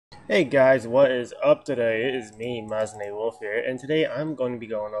Hey guys, what is up today? It is me, Mazane Wolf here, and today I'm going to be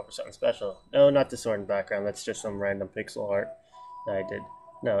going over something special. No, not the sword in the background, that's just some random pixel art that I did.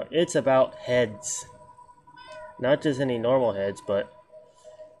 No, it's about heads. Not just any normal heads, but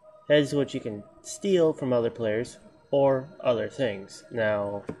heads which you can steal from other players or other things.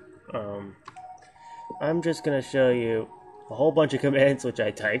 Now, I'm just going to show you a whole bunch of commands which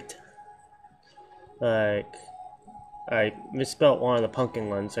I typed. Like, I misspelt one of the pumpkin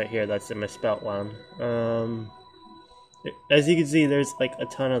ones right here. That's the misspelt one. As you can see, there's like a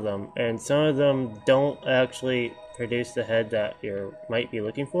ton of them, and some of them don't actually produce the head that you might be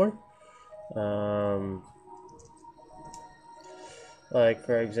looking for. Like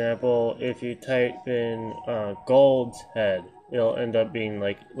for example, if you type in gold head, it'll end up being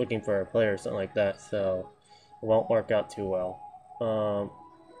like looking for a player or something like that. So it won't work out too well.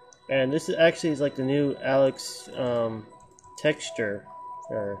 And this is actually like the new Alex texture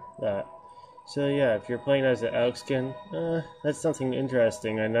for that. So yeah, if you're playing as an Alex skin, that's something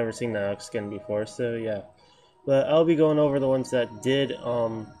interesting. I've never seen the Alex skin before, so yeah. But I'll be going over the ones that did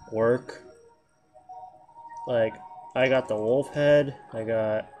work. Like I got the wolf head. I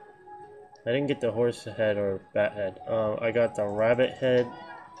didn't get the horse head or bat head. I got the rabbit head.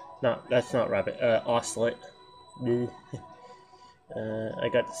 No, that's not rabbit. Ocelot. I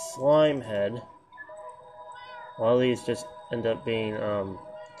got the slime head. All these just end up being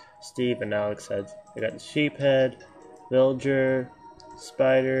Steve and Alex heads. I got the sheep head, villager,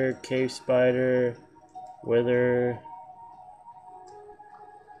 spider, cave spider, wither.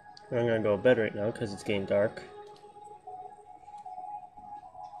 I'm gonna go to bed right now because it's getting dark.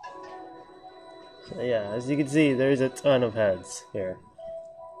 So yeah, as you can see, there's a ton of heads here.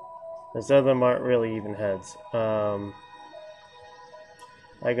 Some of them aren't really even heads.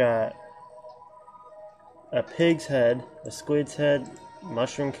 I got a pig's head, a squid's head,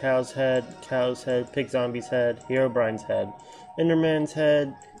 mushroom cow's head, pig zombie's head, Herobrine's head, Enderman's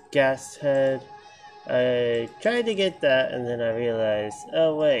head, Ghast's head. I tried to get that and then I realized,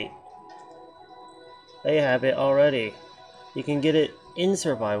 oh wait, they have it already. You can get it in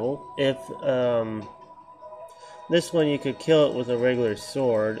survival if, this one you could kill it with a regular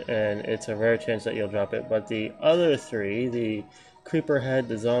sword and it's a rare chance that you'll drop it, but the other three, the creeper head,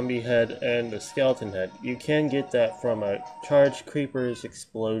 the zombie head, and the skeleton head, you can get that from a charged creeper's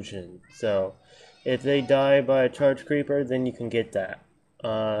explosion. So if they die by a charged creeper, then you can get that.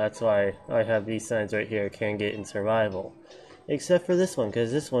 That's why I have these signs right here, can get in survival. Except for this one,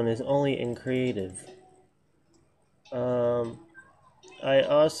 because this one is only in creative. I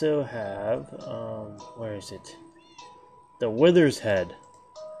also have, where is it? The wither's head.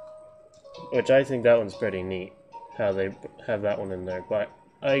 Which I think that one's pretty neat. How they have that one in there, but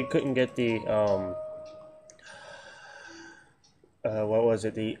I couldn't get the what was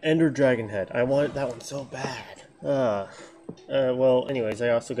it, the ender dragon head. I wanted that one so bad. Well anyways, I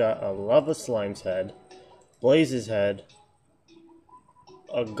also got a lava slime's head, blaze's head,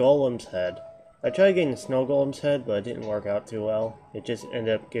 a golem's head. I tried getting the snow golem's head, but it didn't work out too well. It just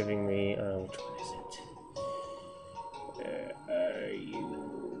ended up giving me which one is it? Where are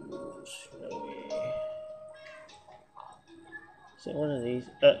you, Snowy? Is it one of these?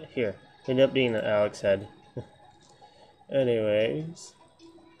 Here. Ended up being an Alex head. Anyways.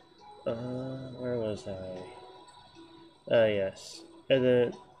 Where was I? Yes. And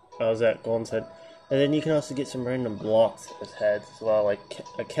then, I was at Golden's head. And then you can also get some random blocks as heads as well, like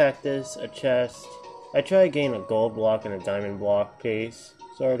a cactus, a chest. I tried getting a gold block and a diamond block piece,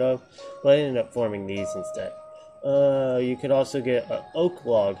 sort of, but I ended up forming these instead. You could also get an oak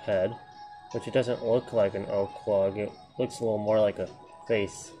log head, which it doesn't look like an oak log. It looks a little more like a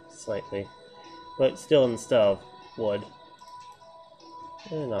face, slightly. But still in the style of wood.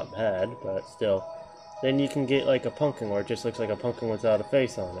 Not bad, but still. Then you can get like a pumpkin where it just looks like a pumpkin without a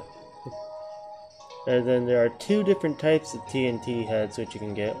face on it. And then there are two different types of TNT heads which you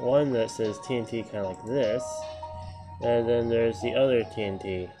can get. One that says TNT kind of like this. And then there's the other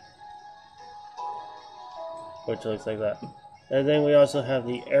TNT, which looks like that. And then we also have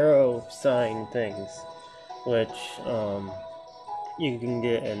the arrow sign things, which you can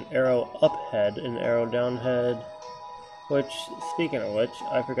get an arrow up head, an arrow down head, which, speaking of which,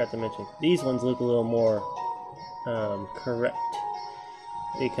 I forgot to mention, these ones look a little more correct,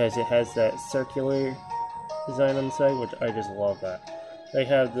 because it has that circular design on the side, which I just love that. They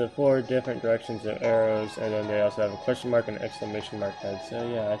have the 4 different directions of arrows, and then they also have a question mark and an exclamation mark head. So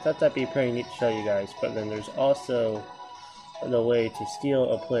yeah, I thought that'd be pretty neat to show you guys. But then there's also the way to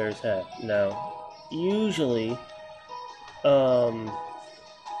steal a player's head. Now, usually,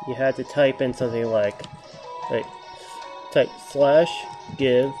 you had to type in something like type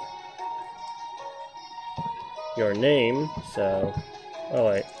 /give your name. So, oh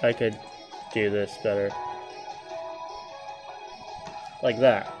wait, I could do this better. Like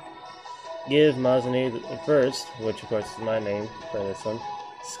that. Give Mazane the first, which of course is my name for this one,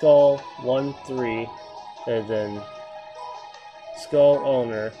 Skull 1-3, and then Skull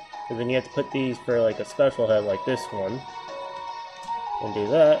Owner, and then you have to put these for like a special head like this one, and do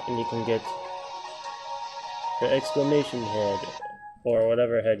that, and you can get the exclamation head, or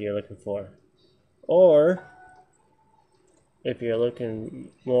whatever head you're looking for. Or, if you're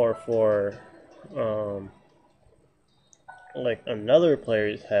looking more for, like another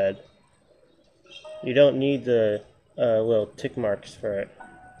player's head, you don't need the little tick marks for it,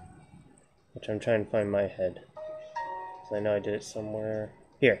 which I'm trying to find my head. So I know I did it somewhere.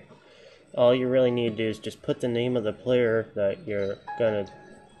 Here. All you really need to do is just put the name of the player that you're gonna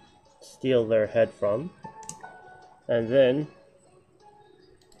steal their head from, and then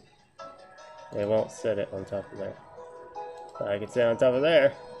they won't set it on top of there. I can set it on top of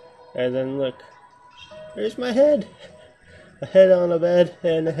there, and then look, there's my head. A head on a bed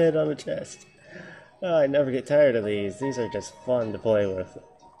and a head on a chest. Oh, I never get tired of these. These are just fun to play with.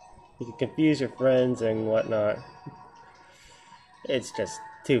 You can confuse your friends and whatnot. It's just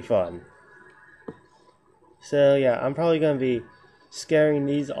too fun. So yeah, I'm probably going to be scaring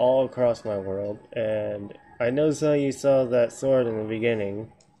these all across my world. And I know some of you saw that sword in the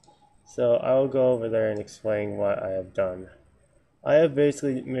beginning. So I will go over there and explain what I have done. I have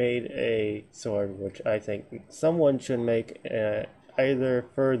basically made a sword which I think someone should make either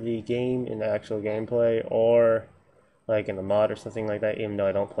for the game in the actual gameplay or like in a mod or something like that, even though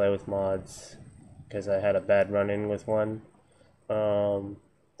I don't play with mods because I had a bad run-in with one.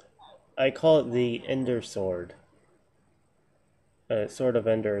 I call it the Ender Sword. Sword of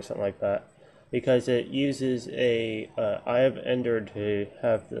Ender or something like that. Because it uses a Eye of Ender to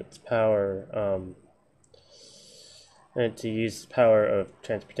have its power, and to use power of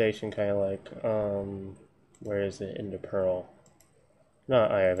transportation, kind of like, where is it? Ender Pearl.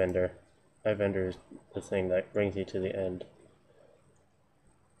 Not Eye of Ender. Eye of Ender is the thing that brings you to the end.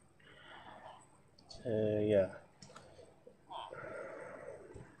 Yeah.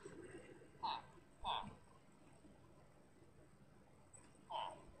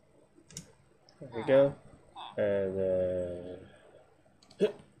 There we go. And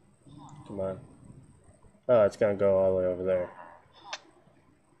come on. Oh, it's gonna go all the way over there.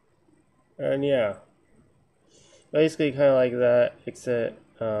 And yeah. Basically kind of like that, except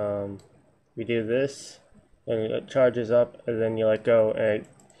we do this, and it charges up, and then you let go, and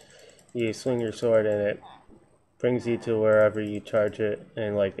you swing your sword, and it brings you to wherever you charge it,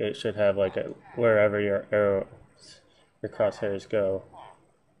 and like it should have like a wherever your arrows, your crosshairs go,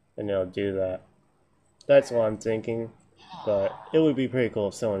 and it'll do that. That's what I'm thinking, but it would be pretty cool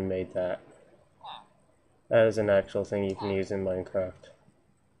if someone made that. That is an actual thing you can use in Minecraft.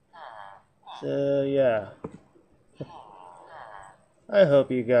 So yeah. I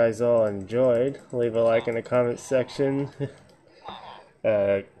hope you guys all enjoyed. Leave a like in the comment section.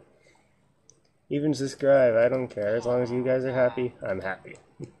 Even subscribe, I don't care. As long as you guys are happy, I'm happy.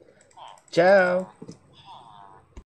 Ciao!